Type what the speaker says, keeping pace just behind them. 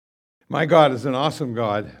My God is an awesome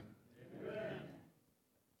God. Amen.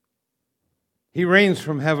 He reigns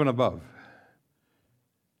from heaven above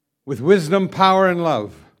with wisdom, power, and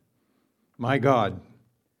love. My God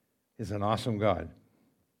is an awesome God.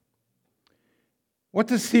 What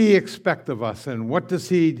does He expect of us, and what does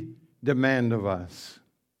He demand of us?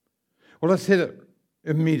 Well, let's hit it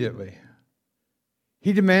immediately.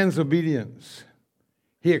 He demands obedience.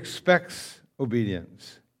 He expects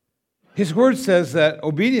obedience. His word says that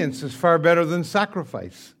obedience is far better than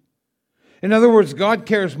sacrifice. In other words, God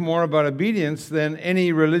cares more about obedience than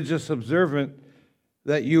any religious observance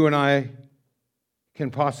that you and I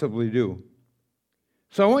can possibly do.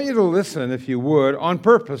 So I want you to listen, if you would, on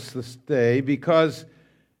purpose this day, because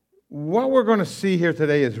what we're going to see here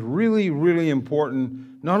today is really, really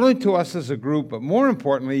important, not only to us as a group, but more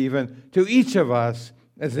importantly even to each of us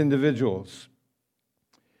as individuals.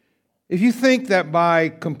 If you think that by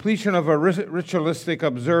completion of a ritualistic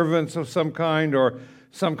observance of some kind or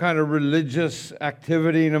some kind of religious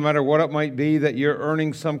activity, no matter what it might be, that you're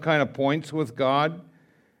earning some kind of points with God,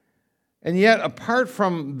 and yet apart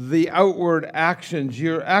from the outward actions,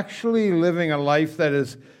 you're actually living a life that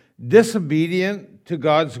is disobedient to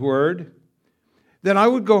God's word, then I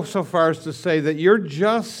would go so far as to say that you're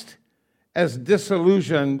just as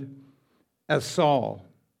disillusioned as Saul.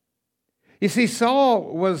 You see, Saul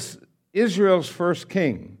was Israel's first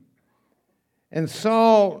king, and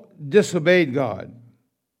Saul disobeyed God,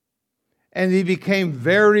 and he became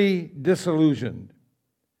very disillusioned,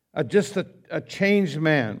 just a changed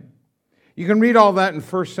man. You can read all that in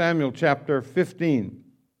 1 Samuel chapter 15.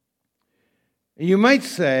 You might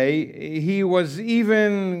say he was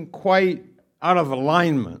even quite out of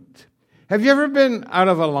alignment. Have you ever been out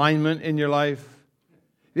of alignment in your life?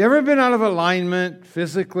 Have you ever been out of alignment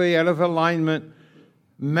physically, out of alignment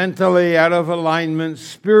mentally, out of alignment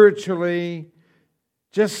spiritually?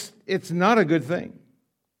 Just, it's not a good thing.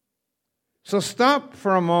 So stop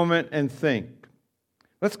for a moment and think.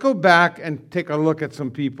 Let's go back and take a look at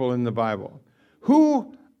some people in the Bible.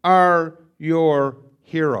 Who are your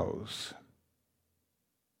heroes?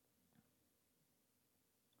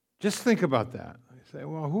 Just think about that. You say,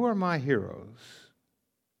 well, who are my heroes?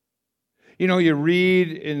 You know, you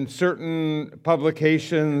read in certain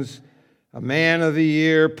publications, a man of the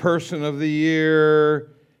year, person of the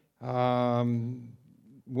year, woman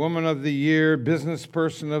of the year, business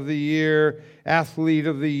person of the year, athlete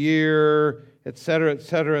of the year, et cetera, et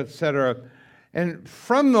cetera, et cetera. And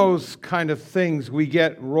from those kind of things, we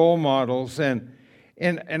get role models. And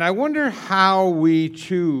I wonder how we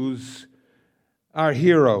choose our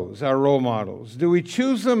heroes, our role models. Do we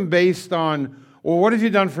choose them based on, well, what have you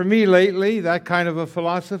done for me lately? That kind of a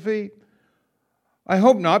philosophy? I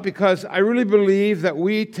hope not, because I really believe that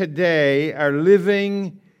we today are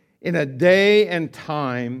living in a day and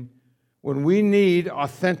time when we need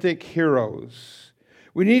authentic heroes.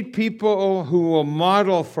 We need people who will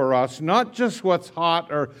model for us not just what's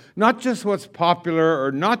hot or not just what's popular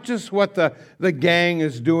or not just what the gang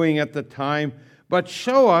is doing at the time, but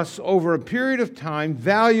show us over a period of time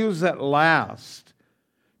values that last.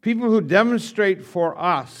 People who demonstrate for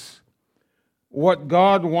us what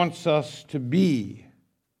God wants us to be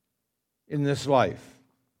in this life.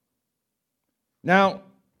 Now,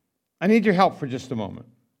 I need your help for just a moment.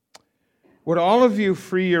 Would all of you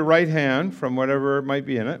free your right hand from whatever might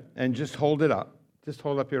be in it and just hold it up? Just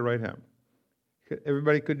hold up your right hand.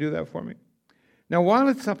 Everybody could do that for me? Now, while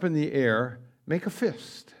it's up in the air, make a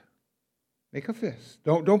fist. Make a fist.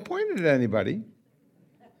 Don't point it at anybody.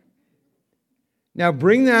 Now,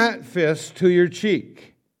 bring that fist to your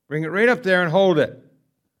cheek. Bring it right up there and hold it.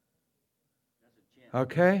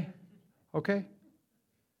 Okay? Okay?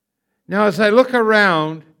 Now, as I look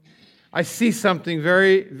around, I see something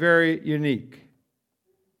very, very unique.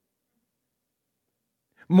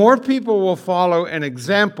 More people will follow an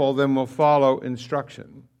example than will follow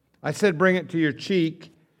instruction. I said bring it to your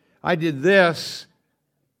cheek. I did this,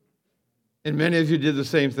 and many of you did the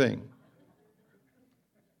same thing.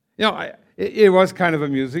 You know, it was kind of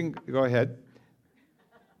amusing. Go ahead.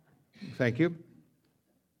 Thank you.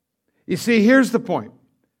 You see, here's the point.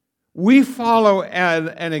 We follow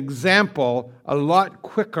an example a lot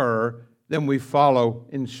quicker than we follow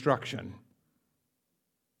instruction.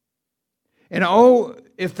 And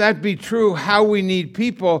if that be true, how we need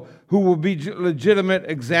people who will be legitimate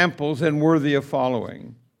examples and worthy of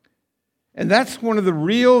following. And that's one of the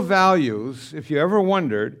real values, if you ever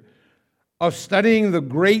wondered, of studying the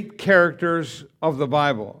great characters of the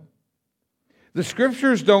Bible. The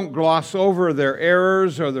Scriptures don't gloss over their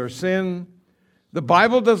errors or their sin. The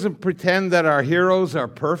Bible doesn't pretend that our heroes are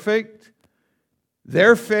perfect.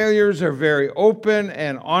 Their failures are very open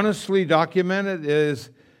and honestly documented.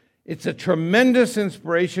 It's a tremendous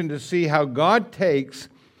inspiration to see how God takes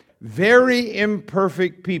very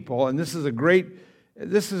imperfect people, and this is a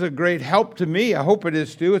great help to me. I hope it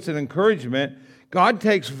is too. It's an encouragement. God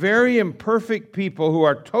takes very imperfect people who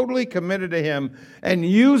are totally committed to Him and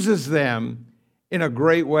uses them in a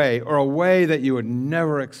great way, or a way that you would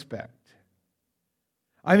never expect.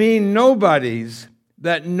 I mean, nobodies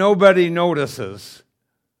that nobody notices.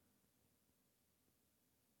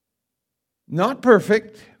 Not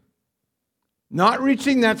perfect, not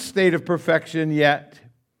reaching that state of perfection yet,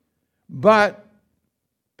 but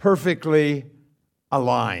perfectly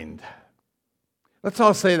aligned. Let's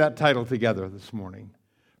all say that title together this morning.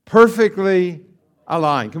 Perfectly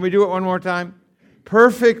aligned. Can we do it one more time?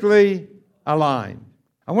 Perfectly aligned.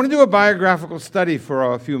 I want to do a biographical study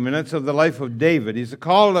for a few minutes of the life of David. He's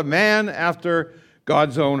called a man after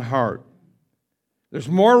God's own heart. There's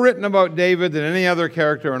more written about David than any other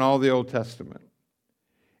character in all the Old Testament.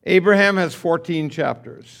 Abraham has 14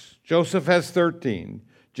 chapters. Joseph has 13.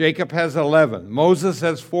 Jacob has 11. Moses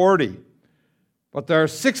has 40. But there are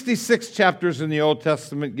 66 chapters in the Old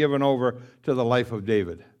Testament given over to the life of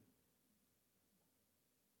David.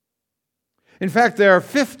 In fact, there are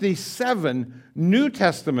 57 New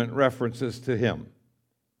Testament references to him.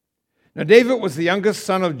 Now, David was the youngest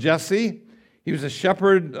son of Jesse. He was a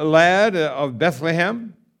shepherd lad of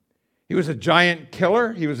Bethlehem. He was a giant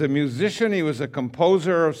killer. He was a musician. He was a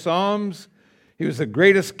composer of psalms. He was the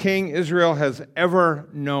greatest king Israel has ever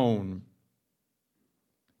known.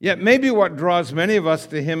 Yet maybe what draws many of us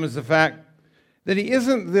to him is the fact that he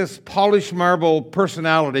isn't this polished marble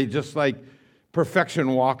personality just like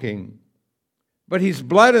perfection walking. But he's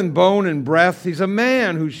blood and bone and breath. He's a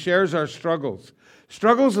man who shares our struggles.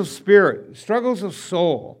 Struggles of spirit, struggles of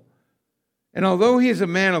soul. And although he is a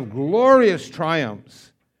man of glorious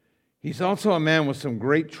triumphs, he's also a man with some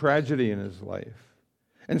great tragedy in his life.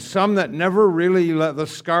 And some that the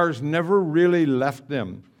scars never really left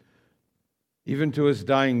him, even to his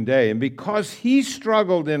dying day. And because he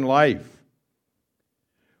struggled in life,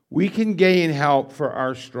 we can gain help for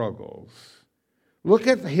our struggles. Look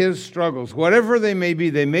at his struggles, whatever they may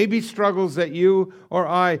be. They may be struggles that you or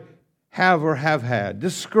I have or have had.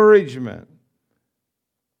 Discouragement,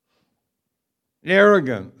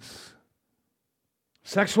 arrogance,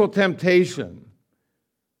 sexual temptation,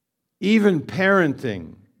 even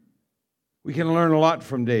parenting. We can learn a lot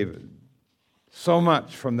from David. So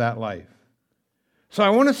much from that life. So I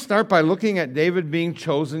want to start by looking at David being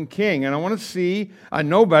chosen king. And I want to see a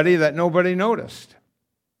nobody that nobody noticed,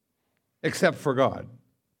 except for God.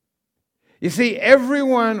 You see,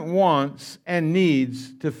 everyone wants and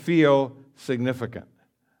needs to feel significant.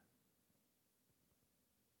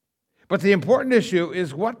 But the important issue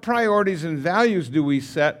is, what priorities and values do we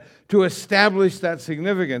set to establish that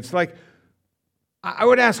significance? Like, I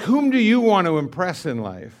would ask, whom do you want to impress in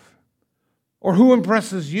life? Or who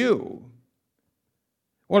impresses you?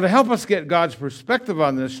 Well, to help us get God's perspective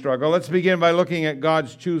on this struggle, let's begin by looking at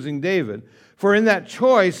God's choosing David. For in that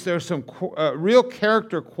choice, there's some real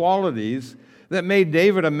character qualities that made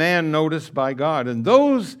David a man noticed by God. And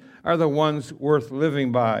those are the ones worth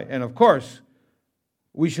living by. And of course,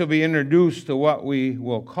 we shall be introduced to what we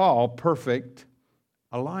will call perfect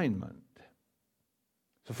alignment.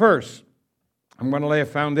 So first, I'm going to lay a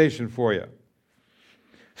foundation for you,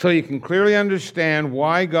 so you can clearly understand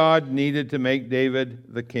why God needed to make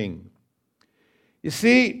David the king. You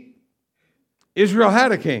see, Israel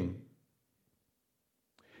had a king.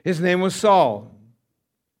 His name was Saul.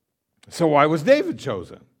 So why was David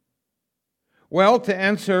chosen? Well, to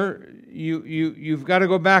answer, you've got to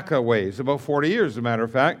go back a ways, about 40 years, as a matter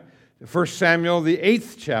of fact. 1 Samuel, the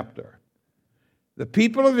 8th chapter. The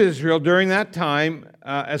people of Israel during that time,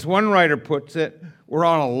 as one writer puts it, were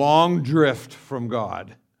on a long drift from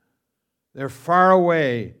God. They're far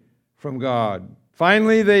away from God.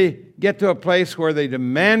 Finally, they get to a place where they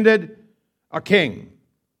demanded a king.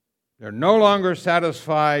 They're no longer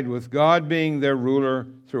satisfied with God being their ruler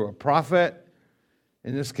through a prophet,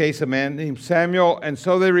 in this case a man named Samuel, and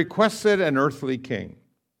so they requested an earthly king.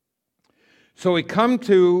 So we come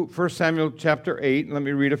to 1 Samuel chapter 8, and let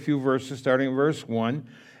me read a few verses starting in verse 1.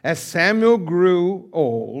 As Samuel grew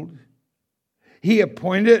old, he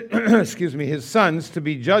appointed his sons to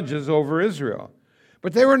be judges over Israel.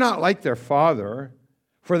 But they were not like their father,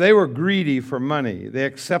 for they were greedy for money. They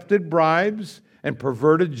accepted bribes and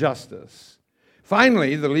perverted justice.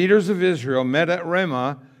 Finally, the leaders of Israel met at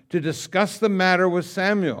Ramah to discuss the matter with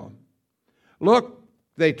Samuel. Look,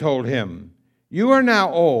 they told him, you are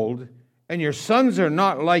now old, and your sons are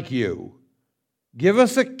not like you. Give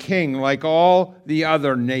us a king like all the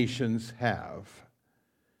other nations have.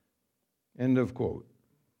 End of quote.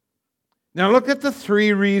 Now look at the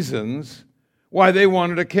three reasons why they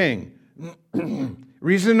wanted a king.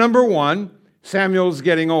 Reason number one, Samuel's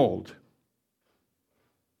getting old.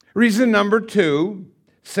 Reason number two,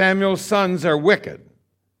 Samuel's sons are wicked.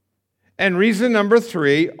 And reason number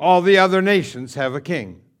three, all the other nations have a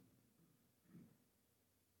king.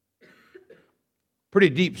 Pretty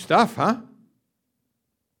deep stuff, huh?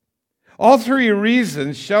 All three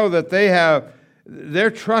reasons show that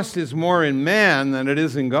their trust is more in man than it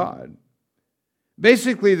is in God.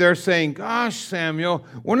 Basically, they're saying, gosh, Samuel,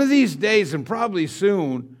 one of these days, and probably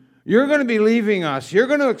soon, you're going to be leaving us. You're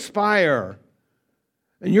going to expire.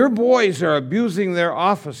 And your boys are abusing their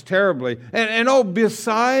office terribly. And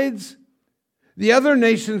besides, the other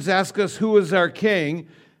nations ask us who is our king,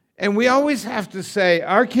 and we always have to say,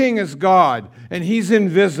 our king is God, and he's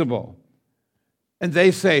invisible. And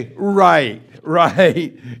they say,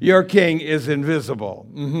 right, your king is invisible.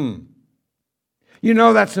 You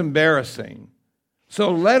know that's embarrassing.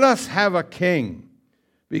 So let us have a king,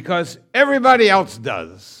 because everybody else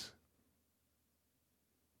does.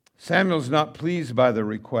 Samuel's not pleased by the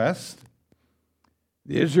request.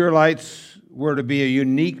 The Israelites were to be a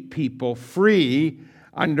unique people, free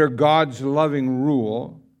under God's loving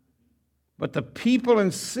rule. But the people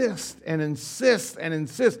insist and insist and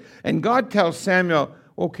insist. And God tells Samuel,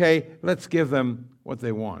 okay, let's give them what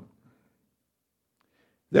they want.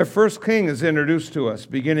 Their first king is introduced to us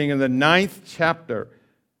beginning in the 9th chapter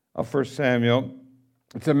of 1 Samuel.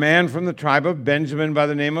 It's a man from the tribe of Benjamin by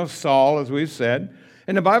the name of Saul, as we've said.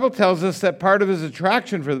 And the Bible tells us that part of his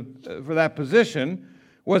attraction for that position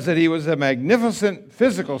was that he was a magnificent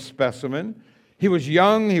physical specimen. He was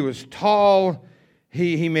young, he was tall,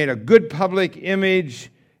 he made a good public image,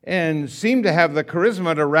 and seemed to have the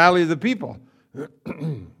charisma to rally the people.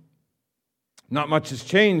 Not much has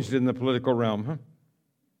changed in the political realm, huh?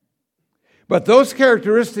 But those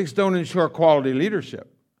characteristics don't ensure quality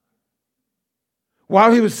leadership.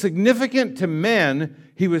 While he was significant to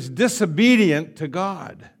men, he was disobedient to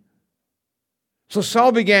God. So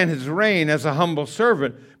Saul began his reign as a humble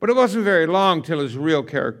servant, but it wasn't very long till his real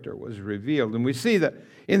character was revealed. And we see that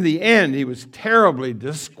in the end, he was terribly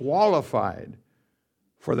disqualified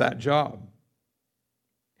for that job.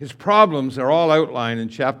 His problems are all outlined in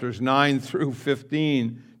chapters 9 through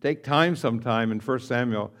 15. Take time sometime in 1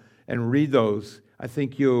 Samuel and read those. I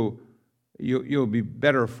think you'll be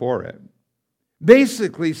better for it.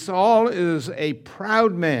 Basically, Saul is a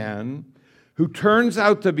proud man who turns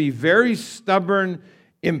out to be very stubborn,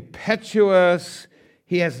 impetuous.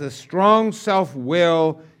 He has a strong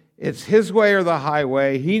self-will. It's his way or the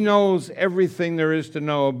highway. He knows everything there is to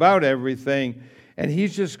know about everything, and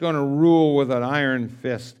he's just going to rule with an iron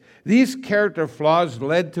fist. These character flaws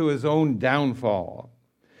led to his own downfall.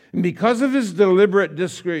 And because of his deliberate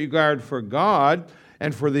disregard for God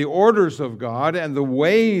and for the orders of God and the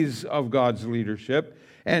ways of God's leadership,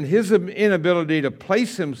 and his inability to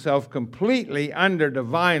place himself completely under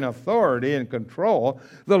divine authority and control,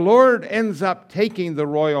 the Lord ends up taking the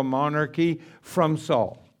royal monarchy from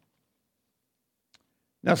Saul.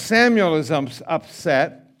 Now Samuel is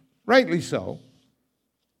upset, rightly so.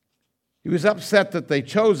 He was upset that they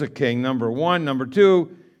chose a king, number one. Number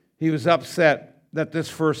two, he was upset that this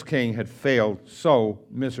first king had failed so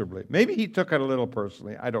miserably. Maybe he took it a little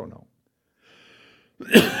personally. I don't know.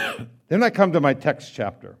 Then I come to my text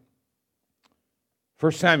chapter,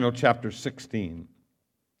 1 Samuel chapter 16.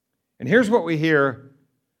 And here's what we hear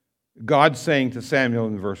God saying to Samuel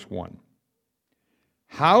in verse 1.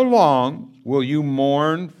 How long will you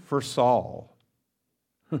mourn for Saul?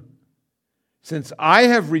 Since I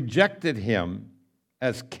have rejected him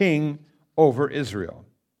as king over Israel.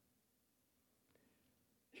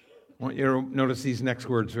 I want you to notice these next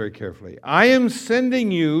words very carefully. I am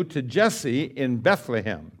sending you to Jesse in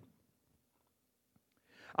Bethlehem.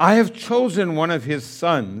 I have chosen one of his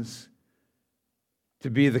sons to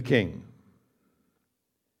be the king.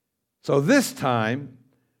 So this time,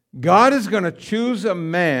 God is going to choose a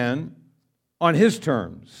man on his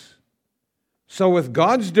terms. So with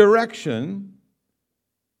God's direction,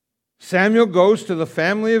 Samuel goes to the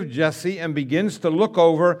family of Jesse and begins to look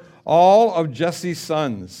over all of Jesse's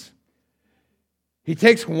sons. He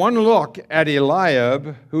takes one look at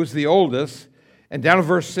Eliab, who's the oldest, and down in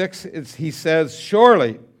verse 6, he says,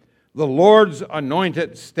 surely the Lord's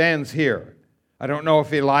anointed stands here. I don't know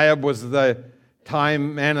if Eliab was the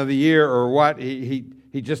Time Man of the Year or what. He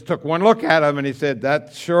just took one look at him and he said,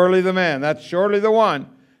 that's surely the man. That's surely the one.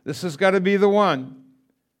 This has got to be the one.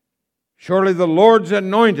 Surely the Lord's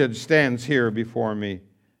anointed stands here before me.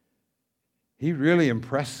 he really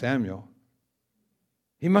impressed Samuel.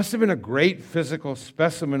 He must have been a great physical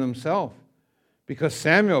specimen himself, because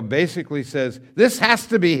Samuel basically says, this has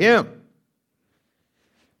to be him.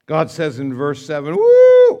 God says in verse 7,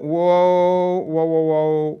 whoa,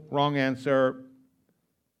 wrong answer.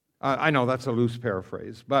 I know that's a loose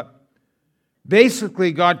paraphrase, but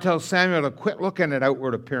basically God tells Samuel to quit looking at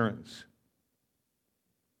outward appearance.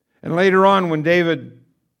 And later on, when David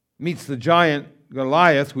meets the giant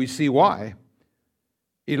Goliath, we see why.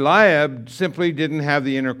 Eliab simply didn't have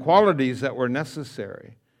the inner qualities that were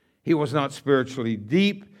necessary. He was not spiritually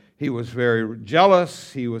deep. He was very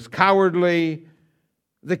jealous. He was cowardly.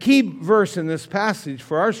 The key verse in this passage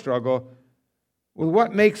for our struggle was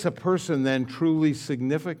what makes a person then truly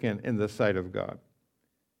significant in the sight of God.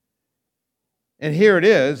 And here it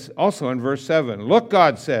is, also in verse 7. Look,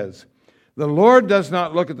 God says, the Lord does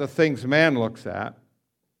not look at the things man looks at.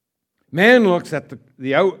 Man looks at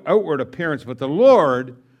the outward appearance, but the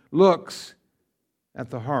Lord looks at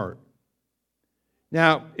the heart.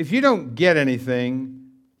 Now, if you don't get anything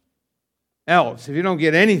else, if you don't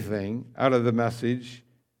get anything out of the message,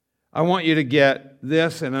 I want you to get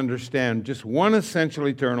this and understand just one essential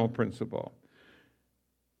eternal principle.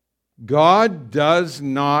 God does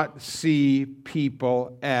not see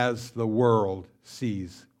people as the world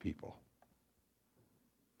sees people.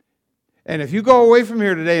 And if you go away from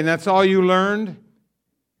here today and that's all you learned,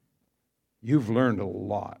 you've learned a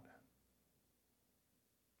lot.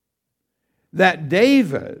 That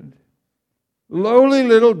David, lowly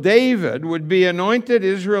little David, would be anointed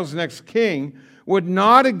Israel's next king would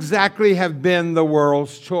not exactly have been the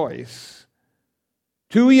world's choice.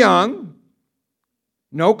 Too young,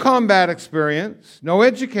 no combat experience, no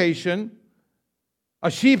education,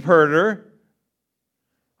 a sheep herder.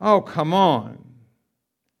 Oh, come on.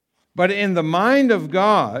 But in the mind of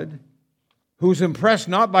God, who's impressed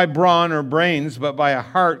not by brawn or brains, but by a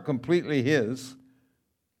heart completely his,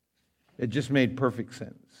 it just made perfect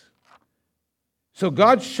sense. So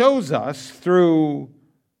God shows us through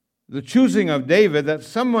the choosing of David that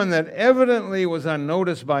someone that evidently was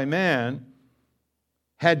unnoticed by man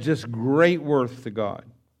had just great worth to God.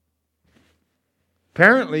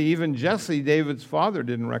 Apparently, even Jesse, David's father,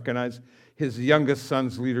 didn't recognize his youngest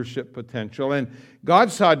son's leadership potential. And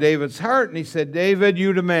God saw David's heart and he said, David,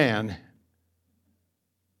 you're the man.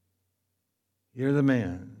 You're the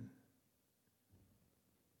man.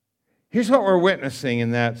 Here's what we're witnessing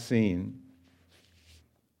in that scene.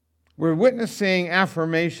 We're witnessing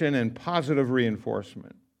affirmation and positive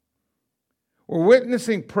reinforcement. We're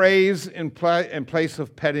witnessing praise in place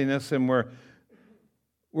of pettiness, and we're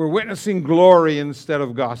witnessing glory instead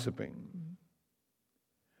of gossiping.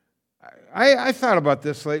 I thought about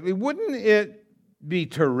this lately. Wouldn't it be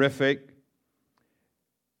terrific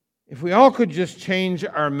if we all could just change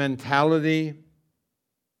our mentality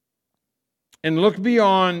and look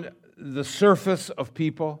beyond the surface of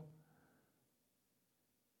people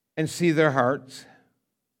and see their hearts?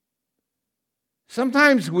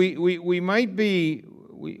 Sometimes we might be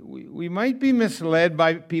misled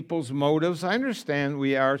by people's motives. I understand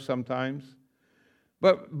we are sometimes.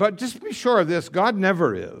 But just be sure of this, God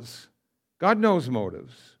never is. God knows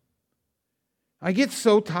motives. I get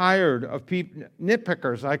so tired of people,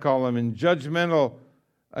 nitpickers I call them, and judgmental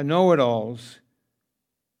know-it-alls.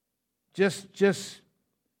 Just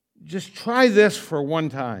try this for one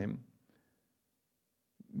time.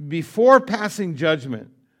 Before passing judgment,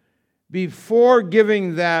 before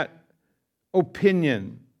giving that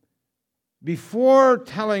opinion, before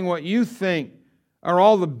telling what you think are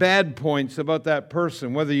all the bad points about that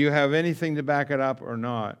person, whether you have anything to back it up or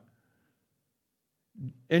not.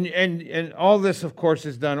 And all this, of course,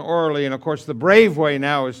 is done orally. And, of course, the brave way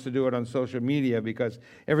now is to do it on social media because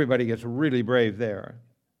everybody gets really brave there.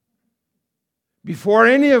 Before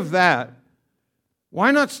any of that,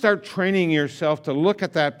 why not start training yourself to look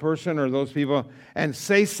at that person or those people and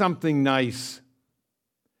say something nice?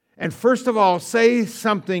 And first of all, say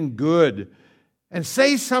something good. And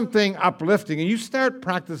say something uplifting. And you start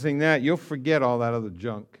practicing that, you'll forget all that other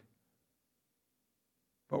junk.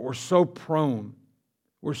 But we're so prone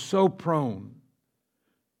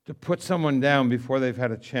to put someone down before they've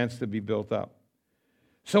had a chance to be built up.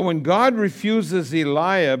 So when God refuses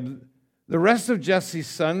Eliab, the rest of Jesse's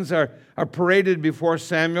sons are paraded before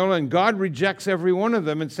Samuel, and God rejects every one of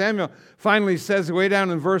them. And Samuel finally says, way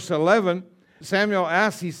down in verse 11, Samuel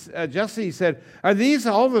asked Jesse, he said, are these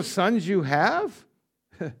all the sons you have?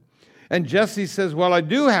 And Jesse says, well, I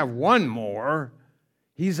do have one more.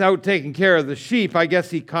 He's out taking care of the sheep. I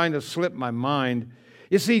guess he kind of slipped my mind.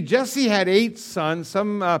 You see, Jesse had 8 sons.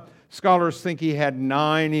 Some scholars think he had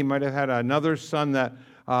 9. He might have had another son that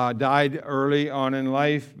died early on in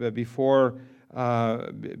life, before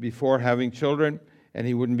having children, and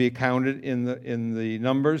he wouldn't be counted in the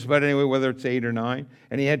numbers. But anyway, whether it's 8 or 9.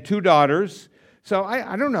 And he had 2 daughters. So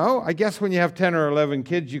I don't know. I guess when you have 10 or 11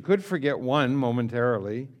 kids, you could forget one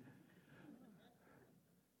momentarily.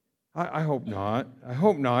 I hope not. I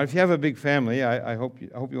hope not. If you have a big family, I hope you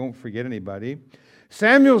won't forget anybody.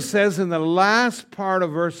 Samuel says in the last part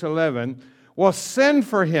of verse 11, well, send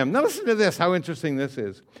for him. Now listen to this, how interesting this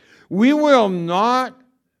is. We will not,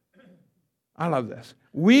 I love this,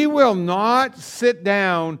 we will not sit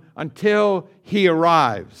down until he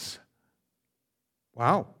arrives.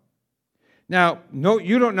 Wow. Now, no,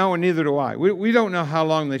 you don't know, and neither do I. We don't know how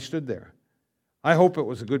long they stood there. I hope it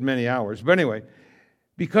was a good many hours. But anyway,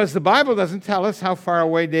 because the Bible doesn't tell us how far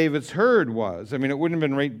away David's herd was. I mean, it wouldn't have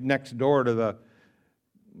been right next door to the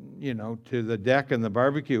deck and the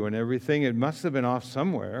barbecue and everything. It must have been off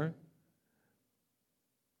somewhere.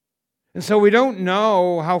 And so we don't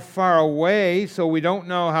know how far away, so we don't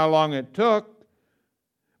know how long it took.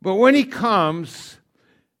 But when he comes,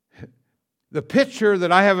 the picture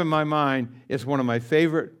that I have in my mind is one of my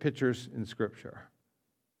favorite pictures in Scripture.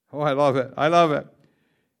 Oh, I love it. I love it.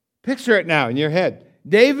 Picture it now in your head.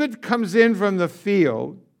 David comes in from the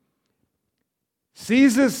field,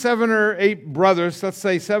 sees his 7 or 8 brothers, let's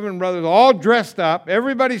say 7 brothers, all dressed up,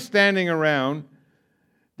 everybody standing around.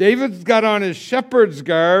 David's got on his shepherd's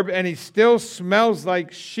garb, and he still smells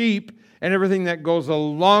like sheep and everything that goes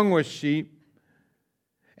along with sheep.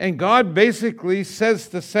 And God basically says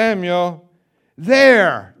to Samuel,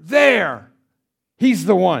 there, he's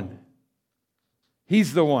the one.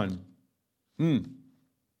 He's the one.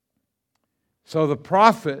 So the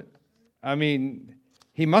prophet,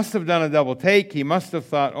 he must have done a double take. He must have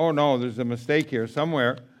thought, oh no, there's a mistake here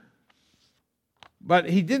somewhere. But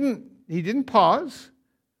he didn't pause.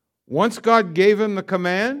 Once God gave him the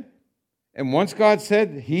command, and once God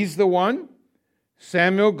said he's the one,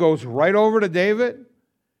 Samuel goes right over to David,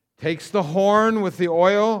 takes the horn with the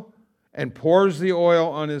oil, and pours the oil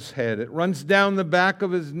on his head. It runs down the back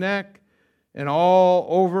of his neck and all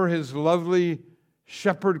over his lovely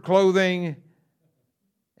shepherd clothing.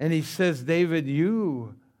 And he says, David,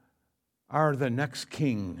 you are the next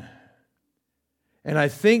king. And I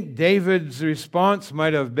think David's response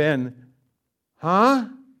might have been, huh?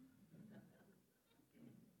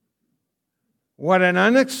 What an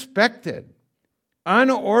unexpected,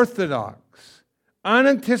 unorthodox,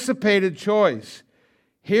 unanticipated choice.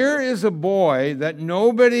 Here is a boy that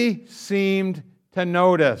nobody seemed to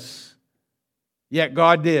notice, yet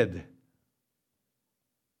God did.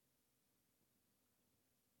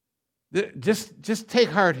 Just take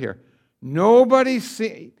heart here. Nobody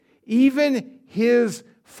even his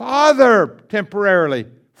father temporarily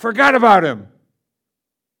forgot about him.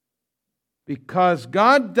 Because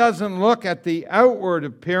God doesn't look at the outward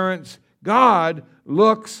appearance, God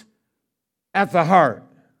looks at the heart.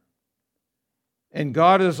 And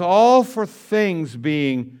God is all for things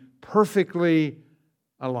being perfectly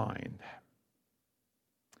aligned.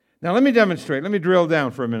 Now let me demonstrate. Let me drill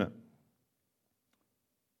down for a minute.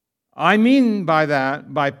 I mean by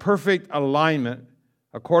that, by perfect alignment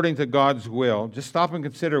according to God's will, just stop and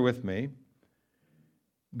consider with me.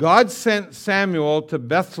 God sent Samuel to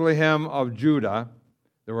Bethlehem of Judah.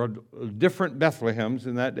 There were different Bethlehems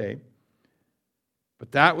in that day.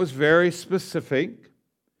 But that was very specific,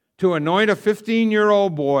 to anoint a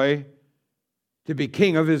 15-year-old boy to be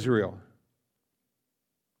king of Israel.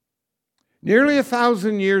 Nearly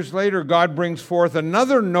 1,000 years later, God brings forth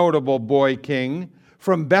another notable boy king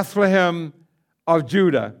from Bethlehem of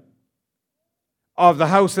Judah, of the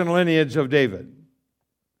house and lineage of David.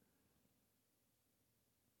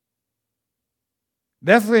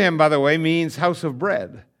 Bethlehem, by the way, means house of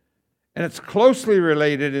bread, and it's closely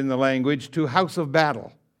related in the language to house of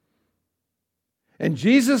battle. And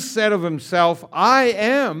Jesus said of himself, I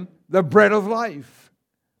am the bread of life.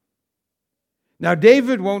 Now,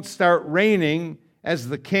 David won't start reigning as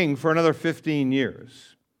the king for another 15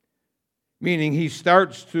 years, meaning he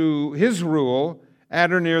starts to his rule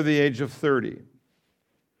at or near the age of 30.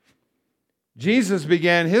 Jesus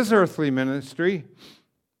began his earthly ministry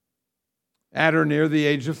at or near the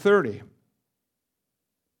age of 30.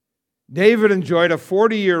 David enjoyed a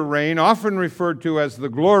 40-year reign, often referred to as the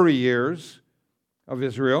glory years of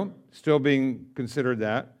Israel, still being considered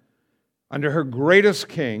that, under her greatest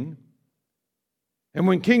king. And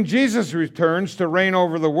when King Jesus returns to reign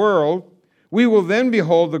over the world, we will then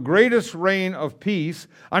behold the greatest reign of peace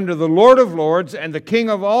under the Lord of Lords and the King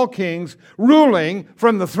of all kings, ruling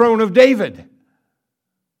from the throne of David.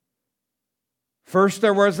 First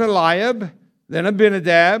there was Eliab, then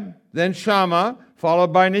Abinadab, then Shammah,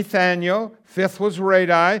 followed by Nathaniel. Fifth was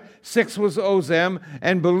Radai. Sixth was Ozem.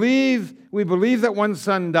 And we believe that one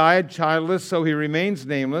son died childless, so he remains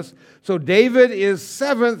nameless. So David is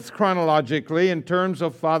seventh chronologically in terms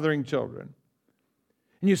of fathering children.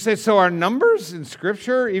 And you say, so are numbers in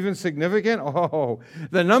Scripture even significant? Oh,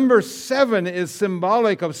 the number 7 is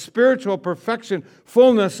symbolic of spiritual perfection,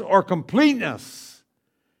 fullness, or completeness.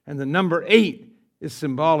 And the number 8 is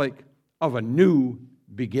symbolic of a new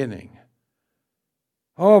beginning.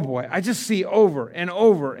 Oh boy, I just see over and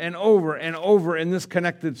over and over and over in this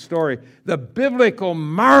connected story the biblical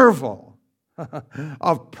marvel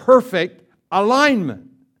of perfect alignment.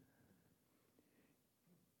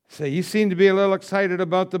 So you seem to be a little excited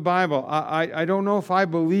about the Bible. I don't know if I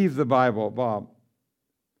believe the Bible, Bob.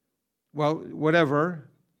 Well, whatever.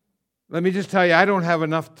 Let me just tell you, I don't have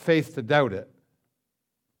enough faith to doubt it.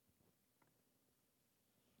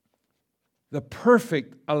 The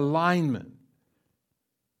perfect alignment,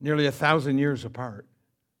 nearly 1,000 years apart,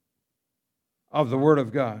 of the Word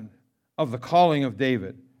of God, of the calling of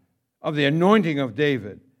David, of the anointing of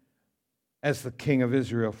David as the king of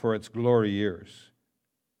Israel for its glory years.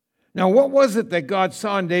 Now, what was it that God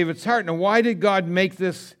saw in David's heart? Now, why did God make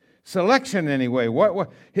this selection anyway?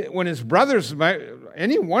 When his brothers,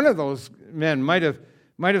 any one of those men might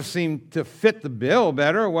have seemed to fit the bill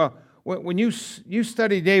better. Well, when you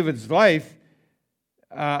study David's life,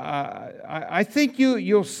 I think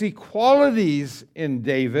you'll see qualities in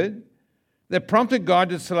David that prompted God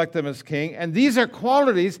to select him as king, and these are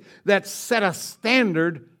qualities that set a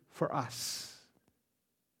standard for us.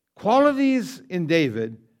 Qualities in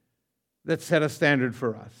David that set a standard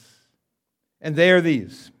for us. And they are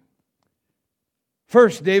these.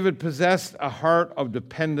 First, David possessed a heart of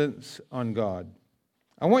dependence on God.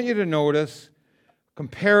 I want you to notice a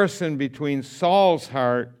comparison between Saul's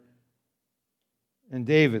heart and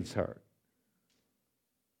David's heart.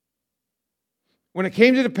 When it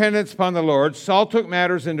came to dependence upon the Lord, Saul took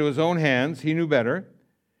matters into his own hands. He knew better.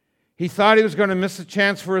 He thought he was going to miss a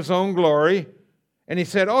chance for his own glory. And he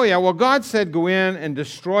said, oh yeah, well, God said go in and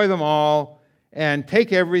destroy them all and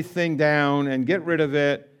take everything down and get rid of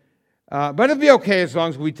it. But it'll be okay as long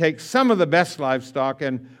as we take some of the best livestock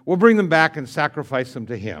and we'll bring them back and sacrifice them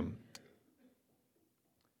to Him.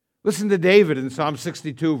 Listen to David in Psalm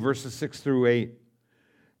 62, verses 6 through 8.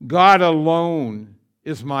 God alone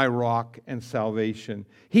is my rock and salvation.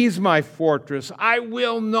 He's my fortress. I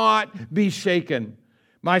will not be shaken.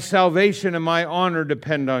 My salvation and my honor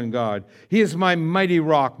depend on God. He is my mighty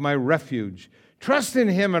rock, my refuge. Trust in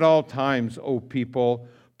Him at all times, O people.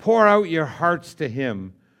 Pour out your hearts to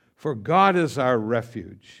Him, for God is our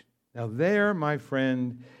refuge. Now there, my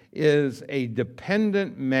friend, is a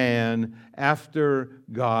dependent man after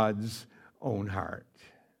God's own heart.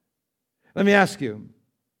 Let me ask you,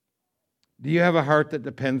 do you have a heart that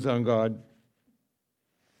depends on God?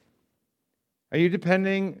 Are you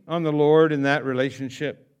depending on the Lord in that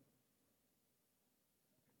relationship?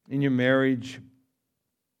 In your marriage?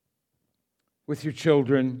 With your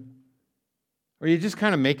children? Or are you just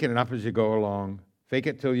kind of making it up as you go along? Fake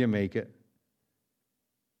it till you make it.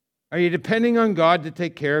 Are you depending on God to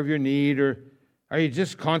take care of your need, or are you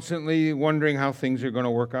just constantly wondering how things are going to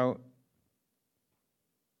work out?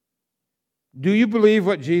 Do you believe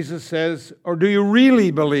what Jesus says, or do you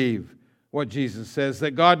really believe what Jesus says,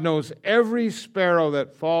 that God knows every sparrow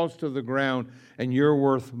that falls to the ground and you're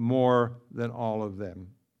worth more than all of them?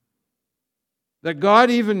 That God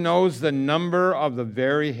even knows the number of the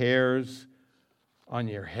very hairs on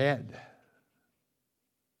your head.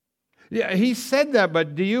 Yeah, He said that,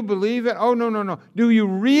 but do you believe it? Oh, no. Do you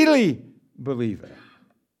really believe it?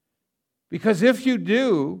 Because if you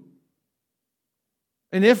do,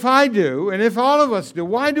 and if I do, and if all of us do,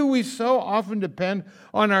 why do we so often depend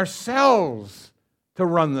on ourselves to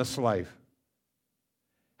run this life?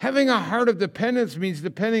 Having a heart of dependence means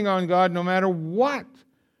depending on God no matter what,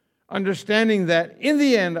 understanding that in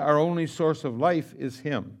the end our only source of life is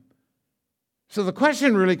Him. So the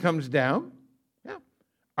question really comes down,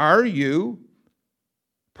 are you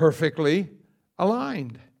perfectly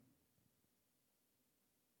aligned?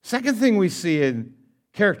 Second thing we see in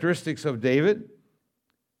characteristics of David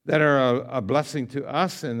that are a blessing to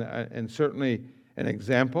us and certainly an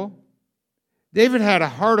example. David had a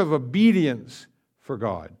heart of obedience for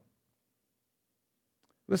God.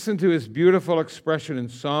 Listen to his beautiful expression in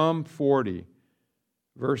Psalm 40,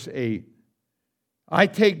 verse 8. I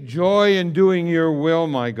take joy in doing your will,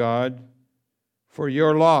 my God, for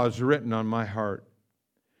your law is written on my heart.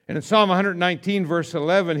 And in Psalm 119, verse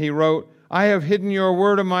 11, he wrote, I have hidden your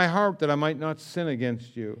word in my heart that I might not sin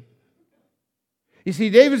against you. You see,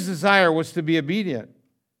 David's desire was to be obedient.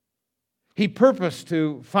 He purposed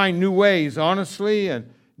to find new ways, honestly and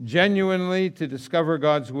genuinely, to discover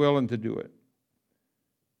God's will and to do it.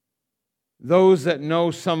 Those that know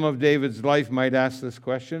some of David's life might ask this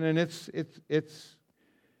question, and it's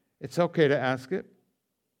okay to ask it.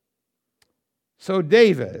 So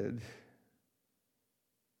David,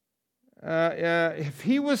 if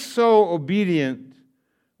he was so obedient,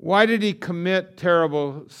 why did he commit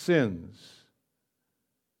terrible sins?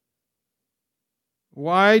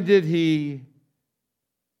 Why did he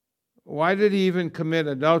even commit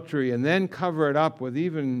adultery and then cover it up with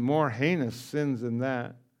even more heinous sins than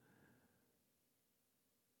that?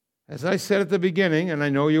 As I said at the beginning, and I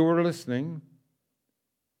know you were listening,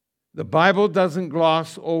 the Bible doesn't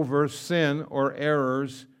gloss over sin or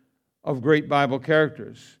errors of great Bible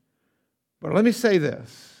characters. But let me say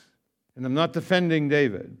this, and I'm not defending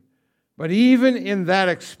David, but even in that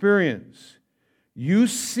experience, you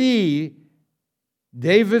see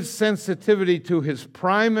David's sensitivity to his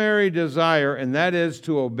primary desire, and that is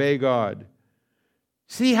to obey God.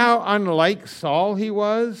 See how unlike Saul he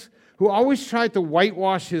was, who always tried to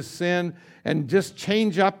whitewash his sin and just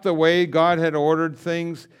change up the way God had ordered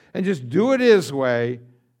things and just do it his way.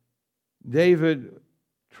 David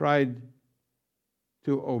tried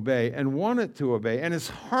to obey and wanted to obey, and his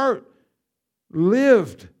heart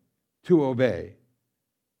lived to obey.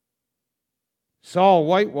 Saul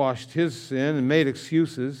whitewashed his sin and made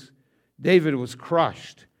excuses. David was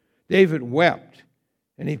crushed. David wept,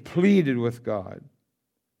 and he pleaded with God.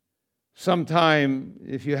 Sometime,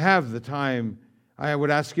 if you have the time, I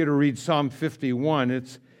would ask you to read Psalm 51.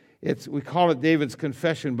 We call it David's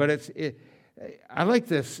confession, but I like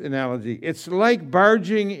this analogy. It's like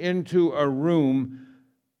barging into a room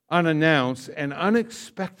unannounced and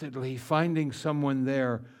unexpectedly finding someone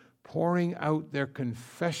there pouring out their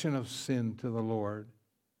confession of sin to the Lord.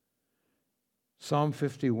 Psalm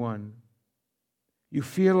 51. You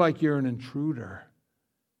feel like you're an intruder.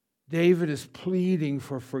 David is pleading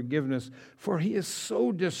for forgiveness, for he is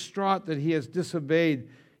so distraught that he has disobeyed.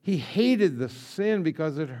 He hated the sin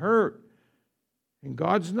because it hurt. And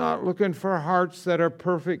God's not looking for hearts that are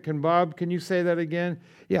perfect. Bob, can you say that again?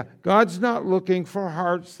 Yeah, God's not looking for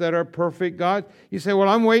hearts that are perfect. God, you say, well,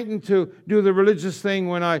 I'm waiting to do the religious thing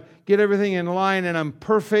when I get everything in line and I'm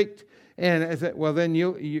perfect. And I said, well, then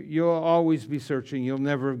you'll always be searching. You'll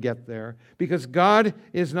never get there. Because God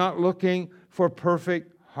is not looking for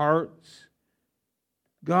perfect hearts.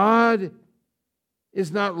 God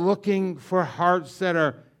is not looking for hearts that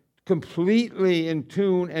are completely in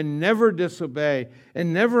tune and never disobey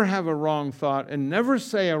and never have a wrong thought and never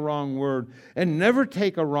say a wrong word and never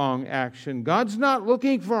take a wrong action. God's not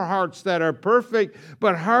looking for hearts that are perfect,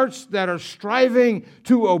 but hearts that are striving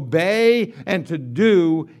to obey and to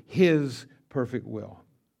do His perfect will.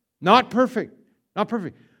 Not perfect,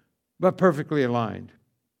 but perfectly aligned.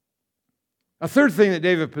 A third thing that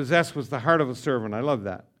David possessed was the heart of a servant. I love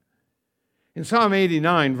that. In Psalm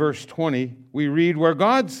 89, verse 20, we read where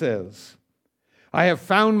God says, I have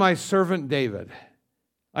found my servant David.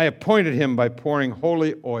 I appointed him by pouring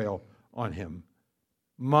holy oil on him.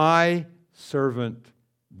 My servant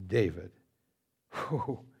David.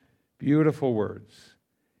 Whew, beautiful words.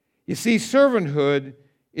 You see, servanthood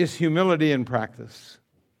is humility in practice.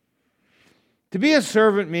 To be a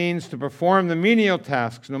servant means to perform the menial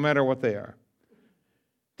tasks, no matter what they are.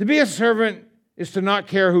 To be a servant is to not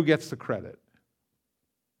care who gets the credit.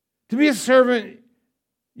 To be a servant,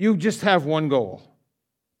 you just have one goal: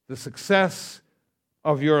 the success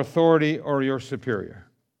of your authority or your superior.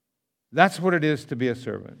 That's what it is to be a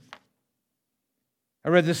servant. I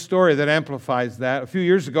read this story that amplifies that. A few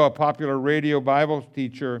years ago, a popular radio Bible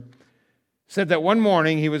teacher said that one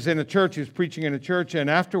morning he was in a church, he was preaching in a church, and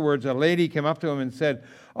afterwards a lady came up to him and said,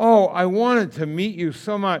 "Oh, I wanted to meet you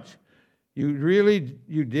so much."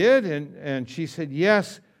 You did? And she said,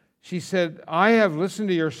 yes. She said, I have listened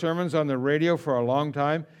to your sermons on the radio for a long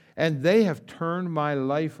time, and they have turned my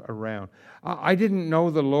life around. I didn't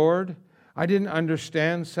know the Lord. I didn't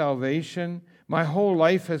understand salvation. My whole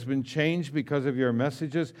life has been changed because of your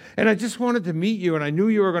messages. And I just wanted to meet you, and I knew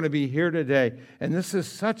you were going to be here today. And this is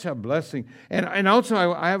such a blessing. And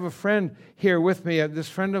also, I have a friend here with me, this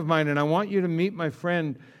friend of mine, and I want you to meet my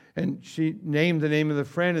friend. And she named the name of the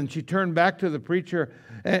friend, and she turned back to the preacher,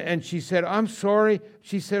 and she said, I'm sorry.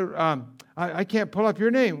 She said, I can't pull up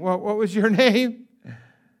your name. Well, what was your name?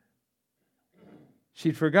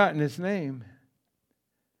 She'd forgotten his name.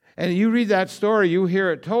 And you read that story, you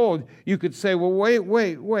hear it told, you could say, well,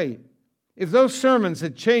 wait. If those sermons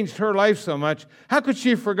had changed her life so much, how could she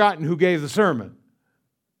have forgotten who gave the sermon?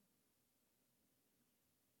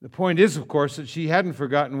 The point is, of course, that she hadn't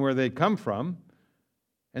forgotten where they'd come from.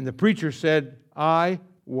 And the preacher said, I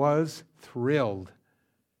was thrilled.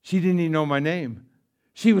 She didn't even know my name.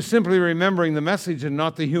 She was simply remembering the message and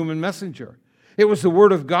not the human messenger. It was the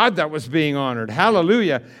word of God that was being honored.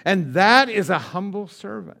 Hallelujah. And that is a humble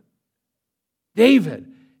servant.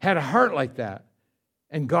 David had a heart like that,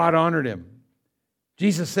 and God honored him.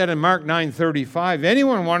 Jesus said in Mark 9:35,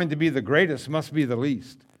 anyone wanting to be the greatest must be the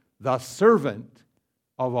least, the servant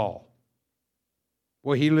of all.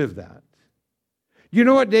 Well, he lived that. You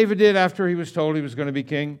know what David did after he was told he was going to be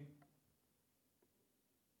king?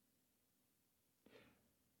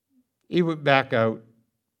 He went back out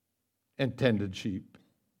and tended sheep.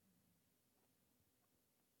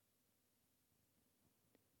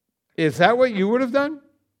 Is that what you would have done?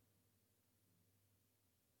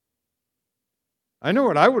 I know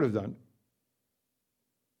what I would have done.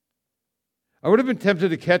 I would have been tempted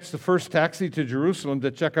to catch the first taxi to Jerusalem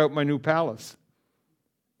to check out my new palace.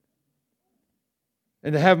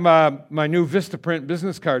 And to have my new Vistaprint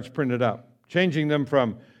business cards printed up, changing them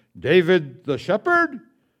from David the shepherd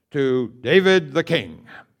to David the king.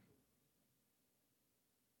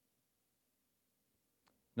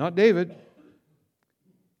 Not David.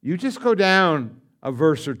 You just go down a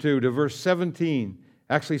verse or two to verse 17,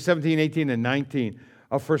 actually 17, 18, and 19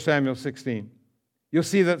 of 1 Samuel 16. You'll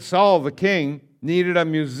see that Saul, the king, needed a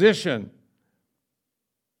musician.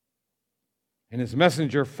 And his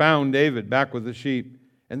messenger found David back with the sheep.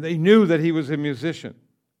 And they knew that he was a musician.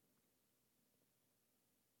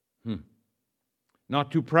 Not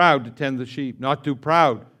too proud to tend the sheep. Not too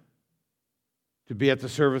proud to be at the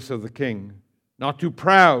service of the king. Not too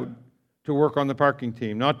proud to work on the parking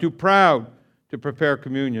team. Not too proud to prepare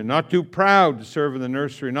communion. Not too proud to serve in the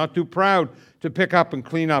nursery. Not too proud to pick up and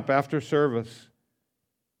clean up after service.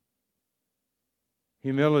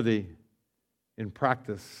 Humility in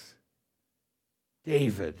practice.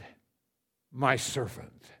 David, my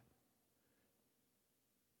servant.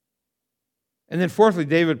 And then fourthly,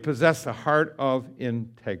 David possessed a heart of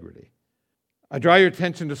integrity. I draw your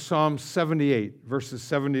attention to Psalm 78, verses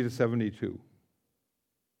 70 to 72.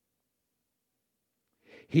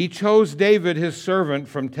 He chose David, his servant,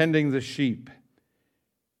 from tending the sheep.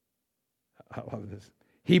 I love this.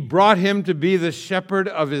 He brought him to be the shepherd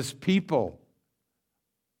of his people.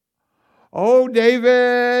 Oh,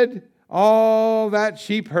 David, all that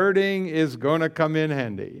sheep herding is going to come in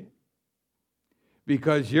handy.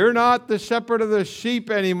 Because you're not the shepherd of the sheep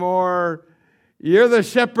anymore. You're the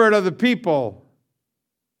shepherd of the people.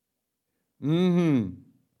 And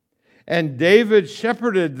David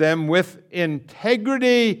shepherded them with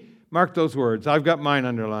integrity. Mark those words. I've got mine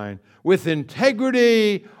underlined. With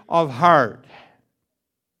integrity of heart.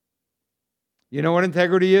 You know what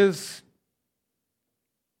integrity is?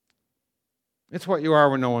 It's what you are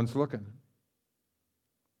when no one's looking.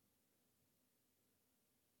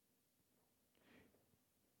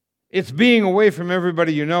 It's being away from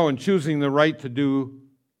everybody you know and choosing the right to do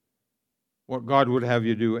what God would have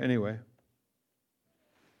you do anyway.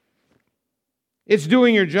 It's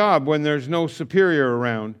doing your job when there's no superior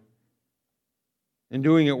around and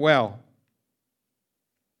doing it well.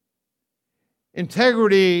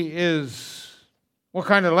 Integrity is what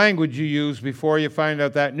kind of language you use before you find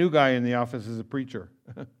out that new guy in the office is a preacher.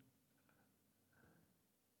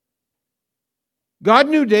 God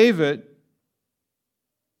knew David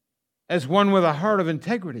as one with a heart of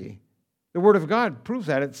integrity. The Word of God proves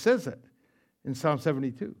that. It says it in Psalm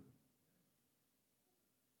 72.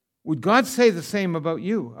 Would God say the same about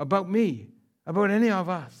you, about me, about any of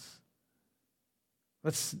us?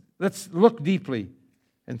 Let's look deeply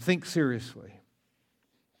and think seriously.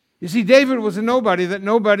 You see, David was a nobody that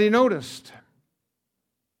nobody noticed.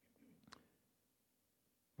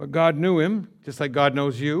 But God knew him, just like God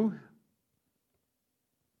knows you.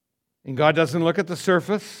 And God doesn't look at the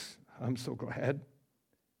surface. I'm so glad.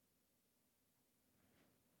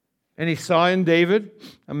 And he saw in David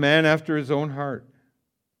a man after his own heart.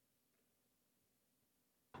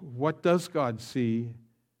 What does God see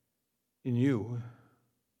in you?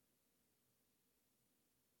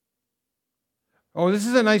 Oh, this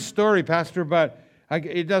is a nice story, Pastor, but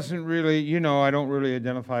it doesn't really, I don't really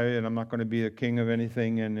identify it. I'm not going to be a king of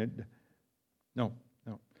anything. No.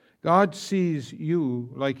 God sees you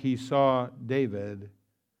like he saw David.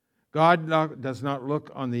 God does not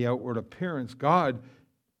look on the outward appearance. God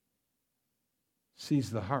sees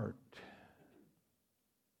the heart.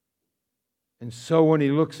 And so when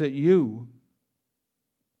he looks at you,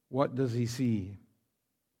 what does he see?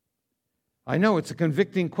 I know it's a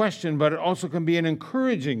convicting question, but it also can be an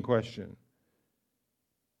encouraging question.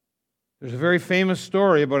 There's a very famous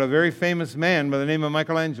story about a very famous man by the name of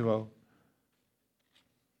Michelangelo.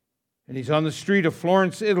 And he's on the street of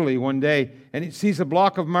Florence, Italy one day, and he sees a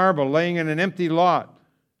block of marble laying in an empty lot.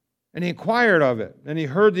 And he inquired of it, and he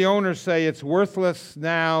heard the owner say, "It's worthless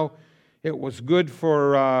now. It was good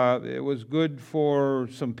for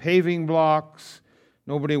some paving blocks.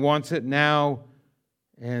 Nobody wants it now."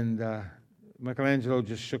 And Michelangelo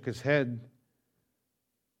just shook his head.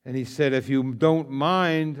 And he said, "If you don't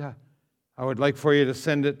mind, I would like for you to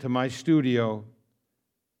send it to my studio."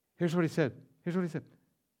 Here's what he said.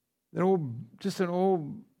 Just an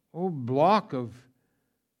old block of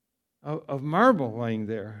marble lying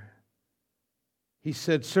there. He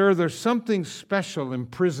said, "Sir, there's something special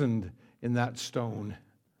imprisoned in that stone."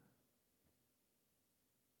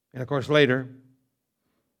 And of course, later,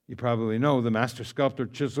 you probably know, the master sculptor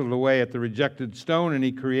chiseled away at the rejected stone, and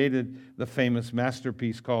he created the famous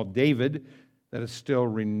masterpiece called David that is still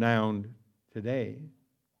renowned today.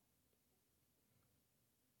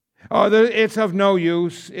 It's of no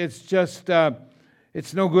use. It's just,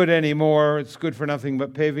 it's no good anymore. It's good for nothing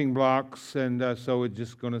but paving blocks, and so it's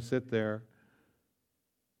just going to sit there.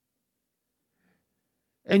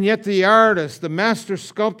 And yet the artist, the master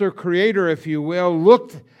sculptor, creator, if you will,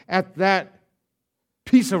 looked at that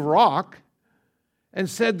piece of rock and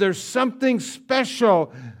said, "There's something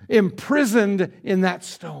special imprisoned in that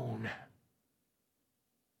stone."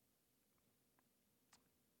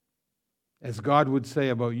 As God would say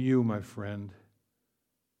about you, my friend,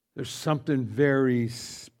 there's something very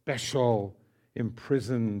special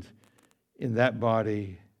imprisoned in that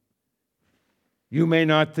body. You may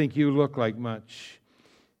not think you look like much.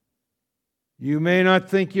 You may not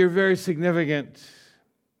think you're very significant.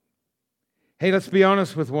 Hey, let's be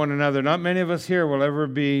honest with one another. Not many of us here will ever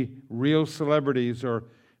be real celebrities or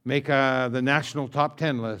make the national top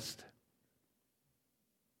 10 list.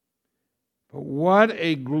 But what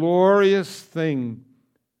a glorious thing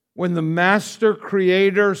when the master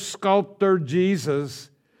creator, sculptor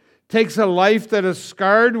Jesus takes a life that is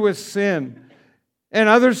scarred with sin, and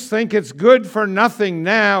others think it's good for nothing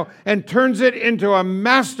now, and turns it into a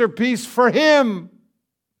masterpiece for Him.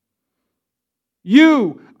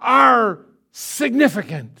 You are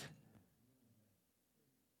significant.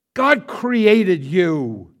 God created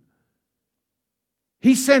you.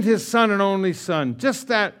 He sent His Son and only Son, just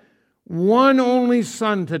that one only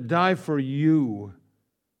Son, to die for you.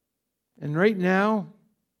 And right now,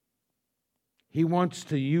 He wants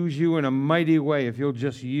to use you in a mighty way if you'll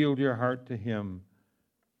just yield your heart to Him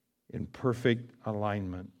in perfect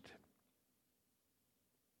alignment.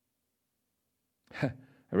 I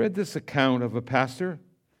read this account of a pastor,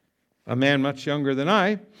 a man much younger than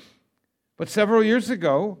I, but several years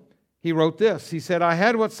ago, he wrote this. He said, "I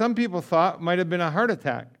had what some people thought might have been a heart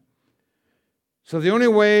attack. So the only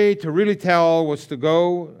way to really tell was to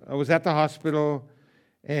go. I was at the hospital,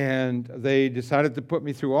 and they decided to put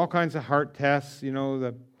me through all kinds of heart tests,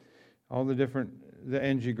 all the different, the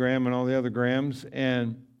angiogram and all the other grams.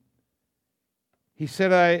 And he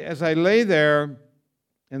said, as I lay there,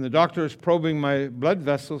 and the doctor is probing my blood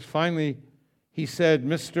vessels, finally he said,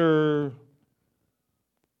 Mr.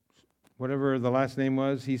 whatever the last name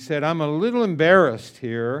was, he said, I'm a little embarrassed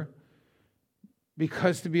here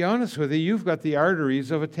because, to be honest with you, you've got the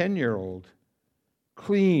arteries of a 10-year-old,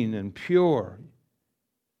 clean and pure.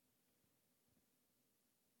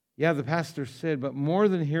 Yeah, the pastor said, but more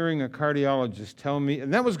than hearing a cardiologist tell me,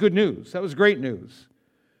 and that was good news, that was great news,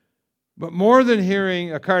 but more than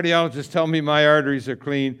hearing a cardiologist tell me my arteries are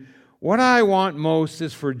clean, what I want most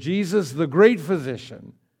is for Jesus, the great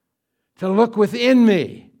physician, to look within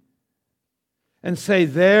me and say,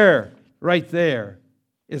 there, right there,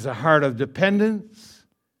 is a heart of dependence,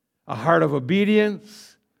 a heart of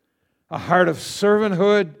obedience, a heart of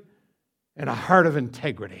servanthood, and a heart of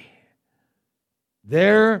integrity.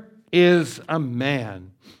 There is a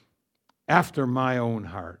man after my own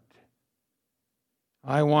heart.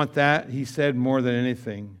 I want that, he said, more than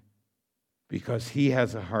anything, because he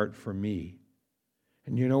has a heart for me.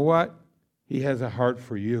 And you know what? He has a heart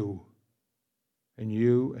for you. And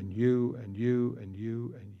you, and you, and you, and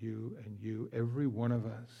you, and you, and you, every one of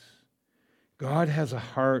us. God has a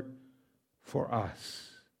heart for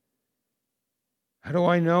us. How do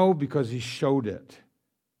I know? Because he showed it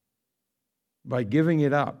by giving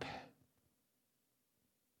it up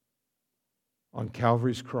on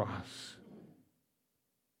Calvary's cross,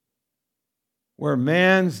 where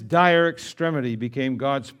man's dire extremity became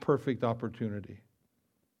God's perfect opportunity,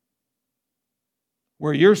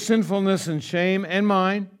 where your sinfulness and shame and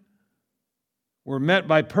mine were met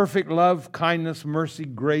by perfect love, kindness, mercy,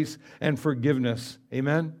 grace, and forgiveness.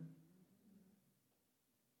 Amen?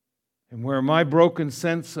 And where my broken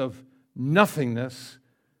sense of nothingness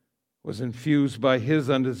was infused by his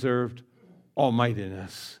undeserved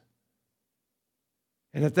almightiness.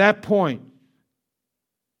 And at that point,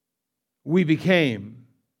 we became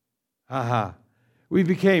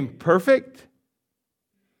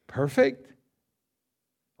perfect,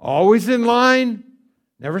 always in line,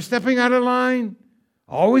 never stepping out of line,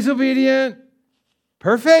 always obedient,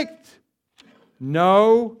 perfect.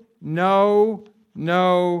 No, no,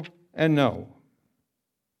 no, and no.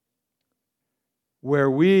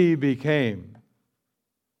 Where we became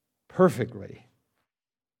perfectly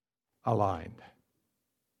aligned.